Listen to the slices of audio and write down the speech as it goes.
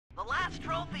The last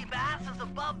trophy bass is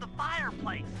above the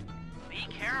fireplace. Be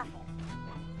careful.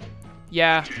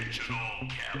 Yeah. Attention all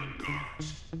cabin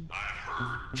guards. I've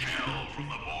heard tell from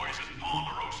the boys at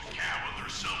Ponderosa Cabin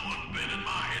there's someone been in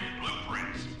my hidden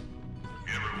blueprints.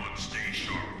 Everyone stay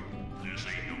sharp. This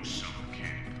ain't no summer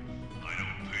camp. I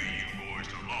don't pay you boys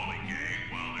to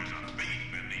lollygag while there's a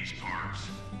thief in these parts.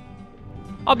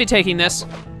 I'll be taking this.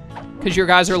 Because your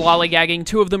guys are lollygagging.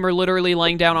 2 of them are literally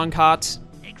laying down on cots.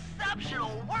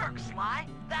 Exceptional work, Sly.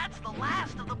 That's the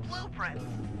last of the blueprints.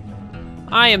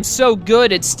 I am so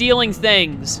good at stealing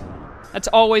things. That's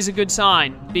always a good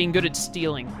sign, being good at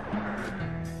stealing.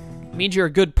 It means you're a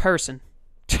good person.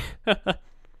 Armed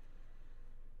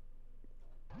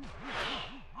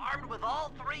with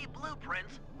all 3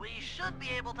 blueprints, we should be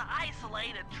able to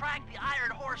isolate and track the Iron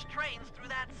Horse trains through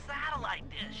that satellite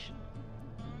dish.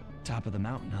 Top of the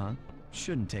mountain, huh?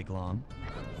 Shouldn't take long.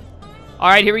 All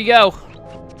right, here we go.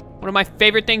 One of my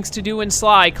favorite things to do in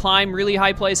Sly, climb really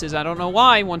high places. I don't know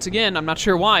why, once again, I'm not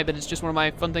sure why, but it's just one of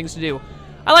my fun things to do.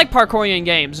 I like parkourian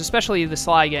games, especially the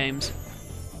Sly games.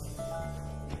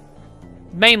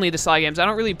 Mainly the Sly games. I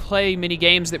don't really play many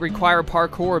games that require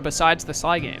parkour besides the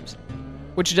Sly games.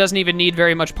 Which doesn't even need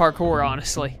very much parkour,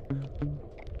 honestly.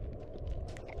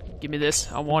 Give me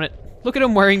this, I want it. Look at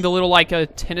him wearing the little, like,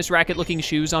 tennis racket-looking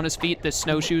shoes on his feet, the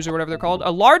snowshoes or whatever they're called.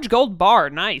 A large gold bar,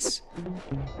 nice.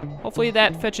 Hopefully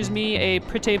that fetches me a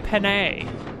pretty penny.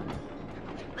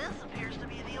 This appears to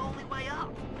be the only way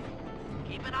up.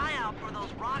 Keep an eye out for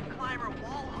those rock climber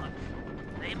wall hooks.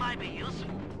 They might be useful.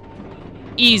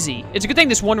 Easy. It's a good thing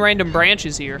this one random branch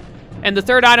is here. And the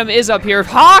 3rd item is up here.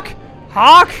 Hawk!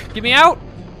 Hawk! Get me out!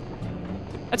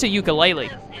 That's a ukulele.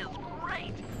 This is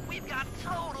great. We've got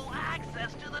total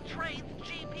access to the train's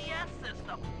GPS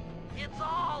system. It's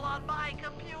all on my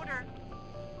computer.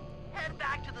 Head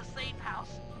back to the safe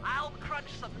house. I'll crunch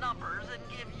some numbers and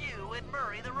give you and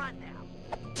Murray the rundown.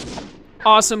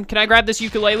 Awesome. Can I grab this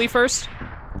ukulele first?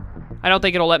 I don't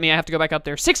think it'll let me. I have to go back up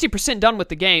there. 60% done with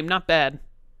the game. Not bad.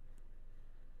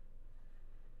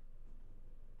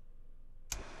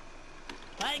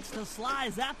 Thanks to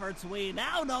Sly's efforts, we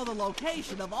now know the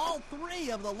location of all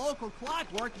 3 of the local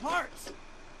clockwork parts.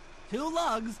 2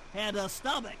 lugs and a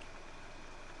stomach.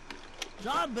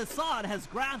 John Bisson has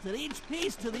grafted each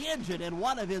piece to the engine in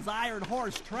one of his Iron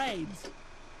Horse trains.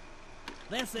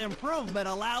 This improvement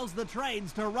allows the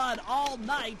trains to run all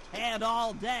night and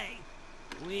all day.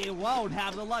 We won't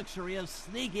have the luxury of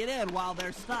sneaking in while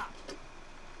they're stopped.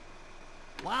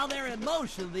 While they're in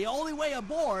motion, the only way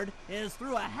aboard is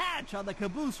through a hatch on the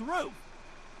caboose roof,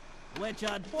 which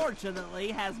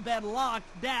unfortunately has been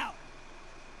locked down.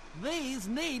 These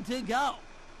need to go.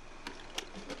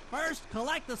 First,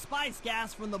 collect the spice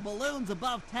gas from the balloons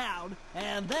above town,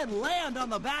 and then land on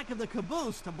the back of the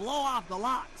caboose to blow off the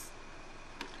locks.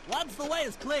 Once the way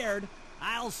is cleared,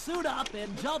 I'll suit up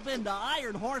and jump into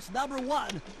Iron Horse number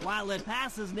 1 while it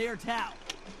passes near town.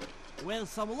 With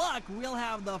some luck, we'll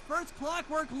have the first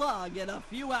clockwork lug in a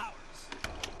few hours.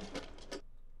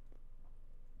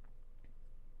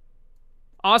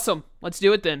 Awesome. Let's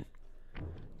do it then.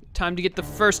 Time to get the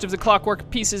first of the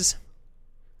clockwork pieces.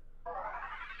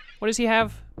 What does he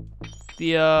have?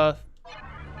 The,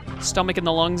 stomach and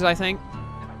the lungs, I think.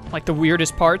 Like the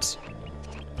weirdest parts.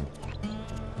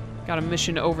 Got a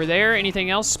mission over there.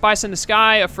 Anything else? Spice in the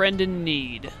sky, a friend in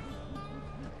need.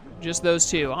 Just those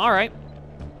 2. All right.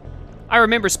 I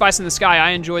remember Spice in the Sky. I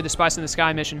enjoyed the Spice in the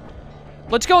Sky mission.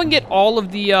 Let's go and get all of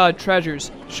the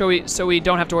treasures so we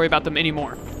don't have to worry about them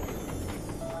anymore.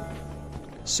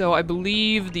 So I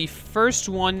believe the first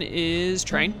one is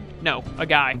train. No, a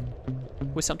guy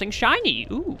with something shiny.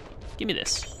 Ooh, give me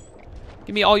this.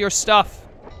 Give me all your stuff.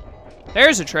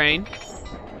 There's a train.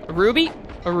 A ruby?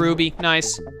 A ruby,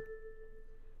 nice.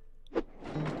 I'm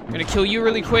gonna kill you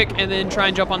really quick and then try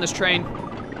and jump on this train.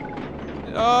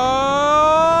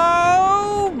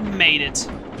 Oh, made it.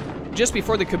 Just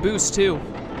before the caboose, too.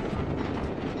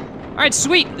 All right,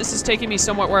 sweet. This is taking me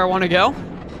somewhat where I want to go.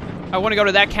 I want to go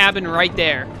to that cabin right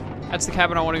there. That's the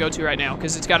cabin I want to go to right now,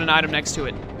 because it's got an item next to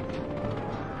it.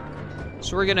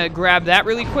 So we're going to grab that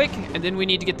really quick, and then we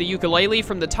need to get the ukulele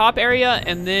from the top area,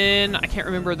 and then I can't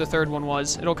remember what the 3rd one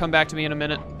was. It'll come back to me in a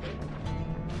minute.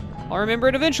 I'll remember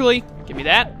it eventually. Give me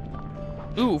that.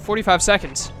 Ooh, 45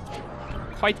 seconds.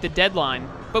 Quite the deadline,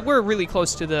 but we're really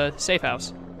close to the safe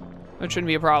house. That shouldn't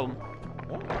be a problem.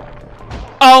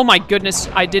 Oh my goodness,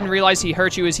 I didn't realize he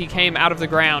hurt you as he came out of the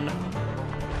ground.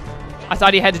 I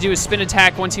thought he had to do a spin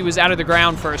attack once he was out of the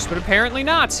ground first, but apparently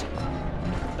not.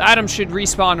 The item should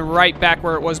respawn right back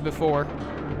where it was before.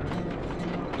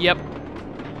 Yep.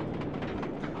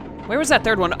 Where was that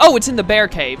 3rd one? Oh, it's in the bear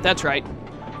cave, that's right.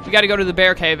 We gotta go to the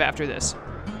bear cave after this.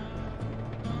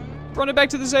 Run it back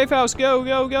to the safe house. Go,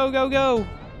 go, go, go, go.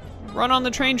 Run on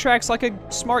the train tracks like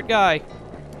a smart guy.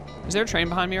 Is there a train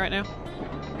behind me right now?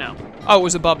 No. Oh, it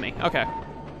was above me. Okay.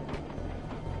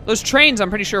 Those trains, I'm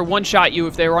pretty sure, one-shot you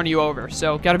if they run you over,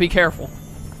 so gotta be careful.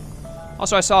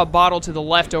 Also, I saw a bottle to the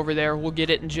left over there. We'll get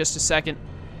it in just a second.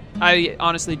 I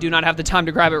honestly do not have the time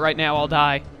to grab it right now. I'll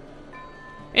die.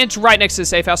 And it's right next to the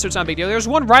safe house, so it's not a big deal. There's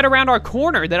one right around our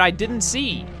corner that I didn't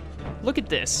see. Look at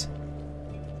this.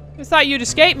 You thought you'd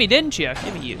escape me, didn't you?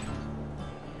 Give me you.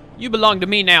 You belong to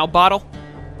me now, bottle.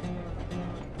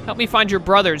 Help me find your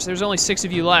brothers. There's only 6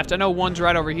 of you left. I know one's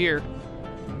right over here.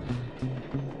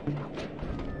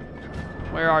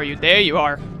 Where are you? There you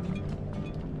are.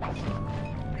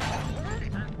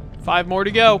 5 more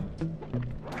to go.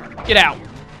 Get out.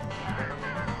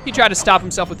 He tried to stop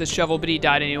himself with his shovel, but he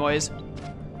died anyways.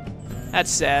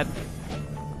 That's sad.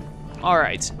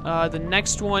 Alright, the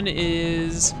next one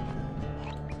is...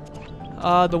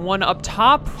 the one up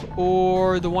top,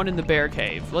 or the one in the bear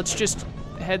cave? Let's just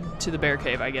head to the bear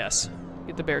cave, I guess.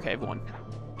 Get the bear cave one.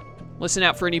 Listen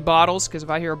out for any bottles, because if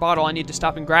I hear a bottle, I need to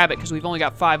stop and grab it, because we've only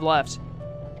got 5 left. Is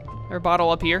there a bottle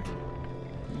up here?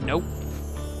 Nope.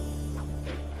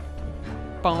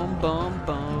 Bum, bum,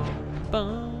 bum,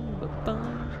 bum, bum,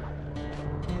 bum.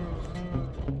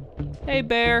 Hey,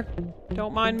 bear.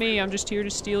 Don't mind me, I'm just here to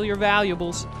steal your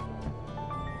valuables.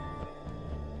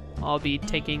 I'll be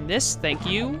taking this, thank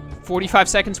you. 45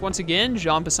 seconds once again.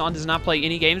 Jean Besson does not play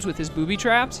any games with his booby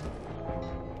traps.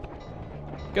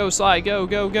 Go, Sly, go,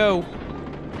 go, go.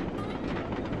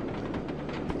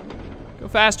 Go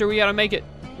faster, we gotta make it.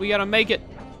 We gotta make it.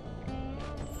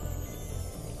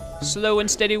 Slow and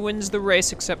steady wins the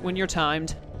race, except when you're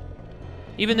timed.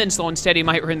 Even then, slow and steady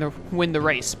might win the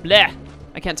race. Bleh,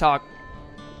 I can't talk.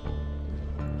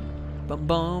 Bum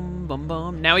bum bum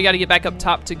bum. Now we gotta get back up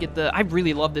top to get the... I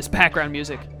really love this background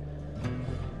music.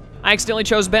 I accidentally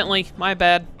chose Bentley. My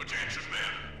bad. Attention, men.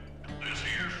 This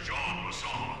here's John Masson.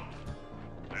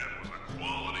 That was a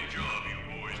quality job you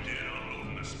boys did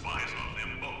unloading the spice off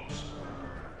them boats.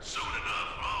 Soon enough,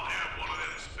 I'll have one of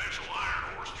them special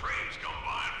Iron Horse trains come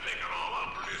by and pick it all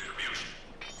up for distribution.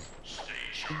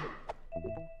 Stay sharp.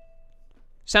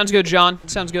 Sounds good, John.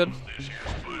 Sounds good. This here's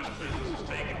spice business is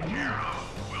taken care of.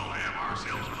 We'll have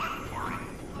ourselves a hunting party.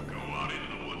 Go out into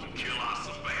the woods and kill us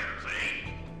some bears,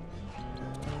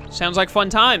 eh? Sounds like fun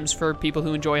times for people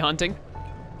who enjoy hunting.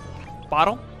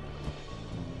 Bottle?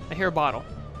 I hear a bottle.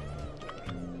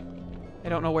 I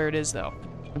don't know where it is, though.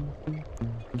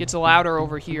 It gets louder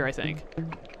over here, I think.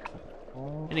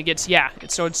 And it gets, yeah,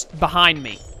 so it's behind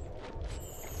me.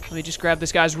 Let me just grab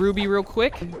this guy's ruby real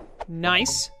quick.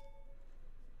 Nice.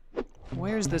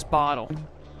 Where's this bottle?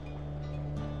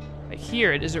 I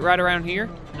hear it. Is it right around here?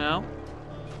 No.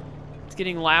 It's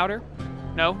getting louder.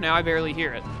 No, now I barely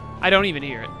hear it. I don't even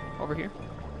hear it. Over here.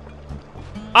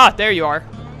 Ah, there you are.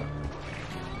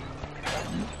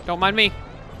 Don't mind me.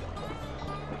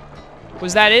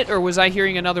 Was that it, or was I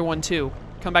hearing another one too?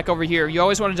 Come back over here. You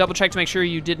always want to double check to make sure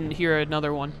you didn't hear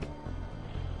another one.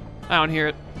 I don't hear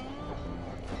it.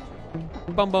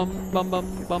 Bum bum bum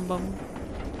bum bum bum.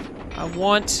 I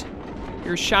want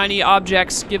your shiny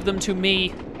objects. Give them to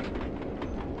me.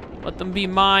 Let them be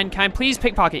mine. Can I please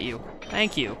pickpocket you?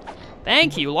 Thank you.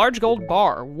 Thank you. Large gold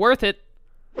bar. Worth it.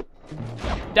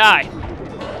 Die.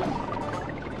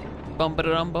 Bum ba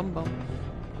dum bum bum.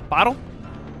 Bottle?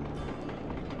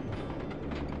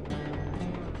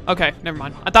 Okay, never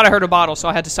mind. I thought I heard a bottle, so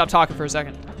I had to stop talking for a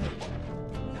second.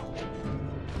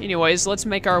 Anyways, let's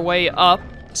make our way up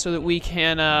so that we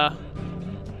can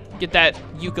get that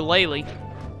ukulele.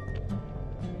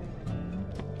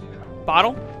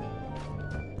 Bottle?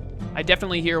 I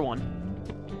definitely hear one.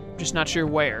 Just not sure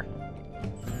where.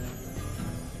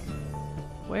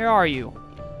 Where are you?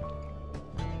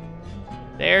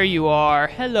 There you are.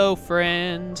 Hello,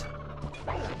 friend.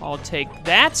 I'll take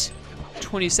that.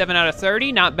 27 out of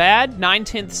 30, not bad.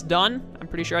 9/10 done. I'm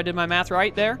pretty sure I did my math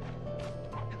right there.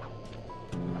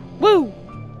 Woo!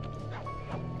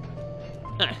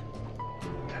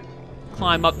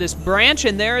 Climb up this branch,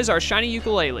 and there is our shiny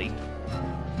ukulele.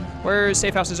 Where's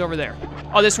safe house is over there?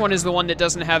 Oh, this one is the one that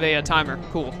doesn't have a timer.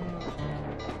 Cool.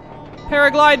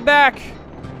 Paraglide back.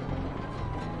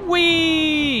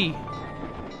 Whee!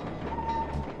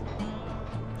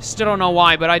 Still don't know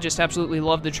why, but I just absolutely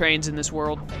love the trains in this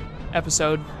world.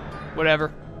 Episode.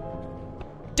 Whatever.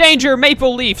 Danger,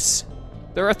 Maple Leafs!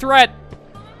 They're a threat.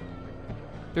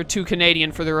 They're too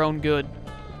Canadian for their own good.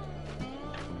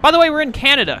 By the way, we're in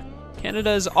Canada.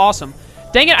 Canada is awesome.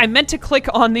 Dang it, I meant to click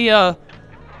on the, yeah,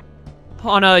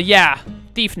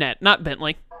 ThiefNet, not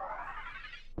Bentley.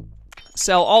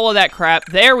 Sell all of that crap.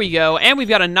 There we go. And we've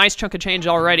got a nice chunk of change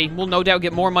already. We'll no doubt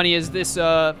get more money as this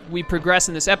we progress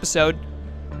in this episode.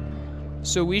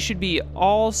 So we should be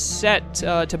all set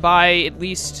to buy at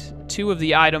least 2 of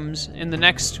the items in the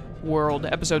next world,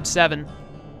 episode 7.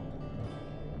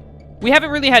 We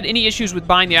haven't really had any issues with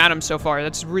buying the items so far.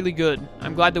 That's really good.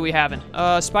 I'm glad that we haven't.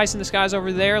 Spice in the Sky's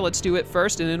over there. Let's do it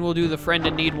first, and then we'll do the Friend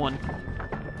in Need one.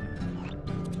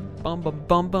 Bum, bum,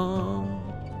 bum, bum.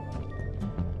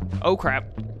 Oh, crap.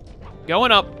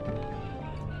 Going up.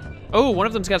 Oh, one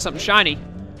of them's got something shiny.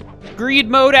 Greed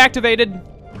mode activated.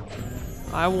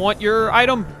 I want your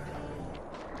item.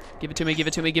 Give it to me, give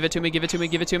it to me, give it to me, give it to me,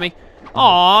 give it to me.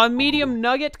 Aw, medium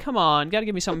nugget? Come on, gotta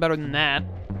give me something better than that.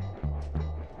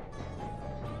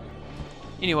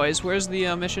 Anyways, where's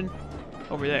the mission?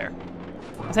 Over there.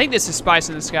 I think this is Spice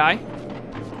in the Sky.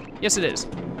 Yes, it is.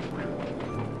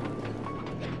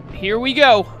 Here we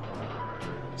go.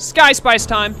 Sky Spice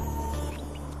time.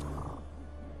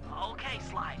 Okay,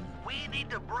 Sly, we need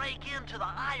to break into the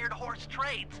Iron Horse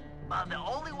trades, but the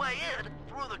only way in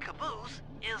through the caboose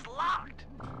is locked.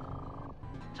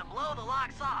 To blow the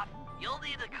locks off, you'll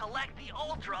need to collect the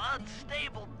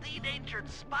ultra-unstable denatured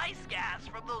spice gas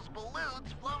from those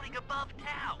balloons floating above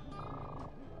town.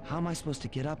 How am I supposed to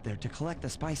get up there to collect the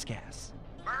spice gas?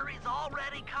 Murray's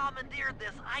already commandeered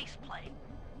this ice plane.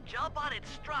 Jump on its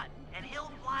strut, and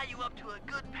he'll fly you up to a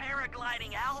good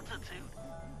paragliding altitude.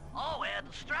 Oh, and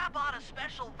strap on a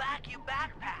special vacuum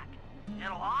backpack.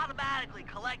 It'll automatically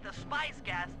collect the spice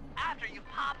gas after you've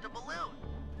popped a balloon.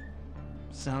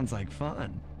 Sounds like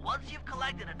fun. Once you've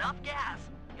collected enough gas,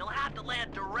 you'll have to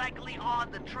land directly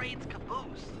on the train's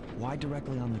caboose. Why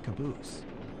directly on the caboose?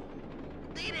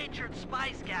 Denatured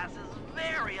spice gas is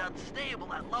very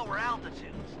unstable at lower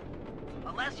altitudes.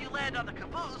 Unless you land on the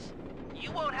caboose,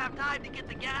 you won't have time to get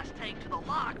the gas tank to the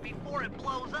lock before it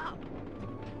blows up.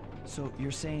 So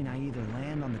you're saying I either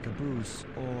land on the caboose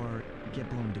or get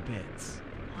blown to bits?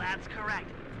 That's correct.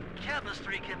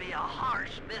 Chemistry can be a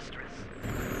harsh mistress.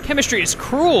 Chemistry is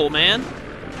cruel, man.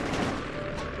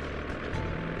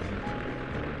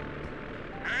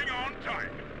 Hang on tight.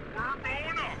 We're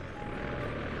going up.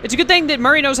 It's a good thing that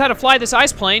Murray knows how to fly this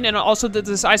ice plane, and also that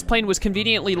this ice plane was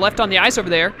conveniently left on the ice over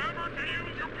there. Remember to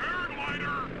use your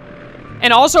paraglider.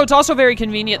 And also, it's also very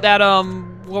convenient that,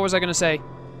 what was I gonna say?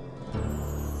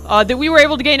 That we were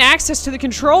able to gain access to the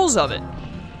controls of it.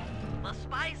 The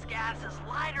spice gas is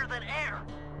lighter than air.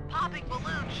 Popping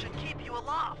balloons should keep you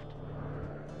aloft.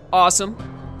 Awesome.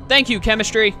 Thank you,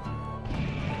 chemistry.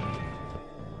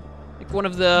 Like one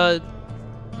of the...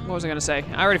 What was I gonna say?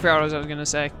 I already forgot what I was gonna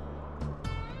say.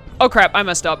 Oh crap, I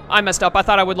messed up. I messed up. I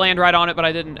thought I would land right on it, but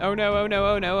I didn't. Oh no, oh no,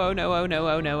 oh no, oh no, oh no,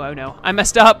 oh no, oh no. I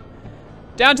messed up.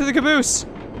 Down to the caboose.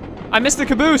 I missed the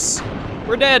caboose.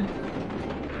 We're dead.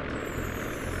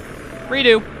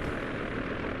 Redo.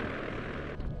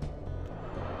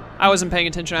 I wasn't paying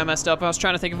attention, I messed up. I was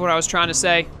trying to think of what I was trying to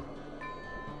say.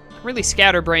 I'm really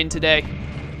scatterbrained today.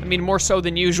 I mean, more so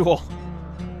than usual.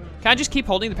 Can I just keep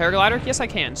holding the paraglider? Yes, I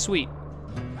can. Sweet.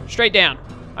 Straight down.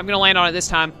 I'm gonna land on it this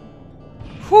time.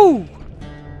 Whew!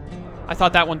 I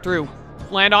thought that one through.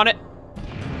 Land on it.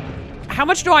 How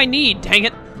much do I need? Dang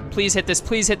it. Please hit this,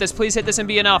 please hit this, please hit this and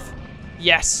be enough.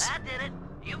 Yes. That did it.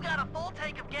 You've got a full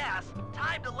tank of gas.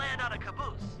 Time to land on a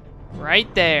caboose.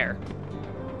 Right there.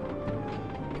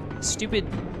 Stupid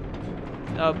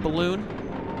balloon.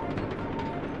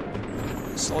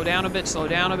 Slow down a bit, slow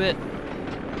down a bit.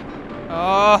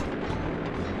 Oh.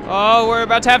 Oh, we're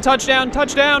about to have touchdown,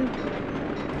 touchdown.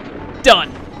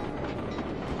 Done.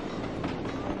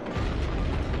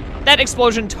 That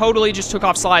explosion totally just took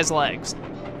off Sly's legs.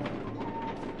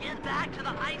 Get back to the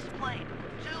ice plane.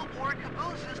 2 more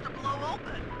cabooses to blow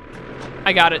open.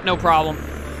 I got it, no problem.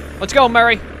 Let's go,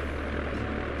 Murray.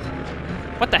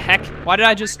 What the heck? Why did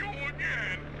I just... Go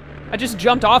again. I just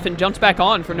jumped off and jumped back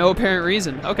on for no apparent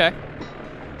reason. Okay.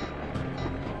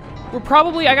 We're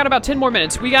probably... I got about 10 more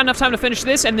minutes. We got enough time to finish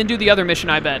this and then do the other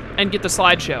mission, I bet. And get the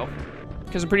slideshow.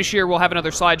 Because I'm pretty sure we'll have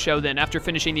another slideshow then after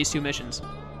finishing these 2 missions.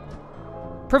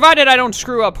 Provided I don't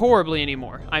screw up horribly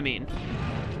anymore, I mean.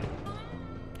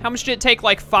 How much did it take?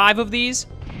 Like 5 of these?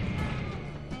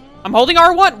 I'm holding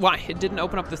R1. Why? It didn't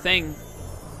open up the thing.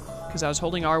 Because I was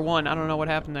holding R1. I don't know what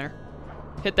happened there.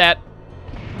 Hit that.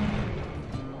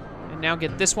 And now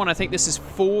get this one. I think this is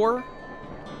 4.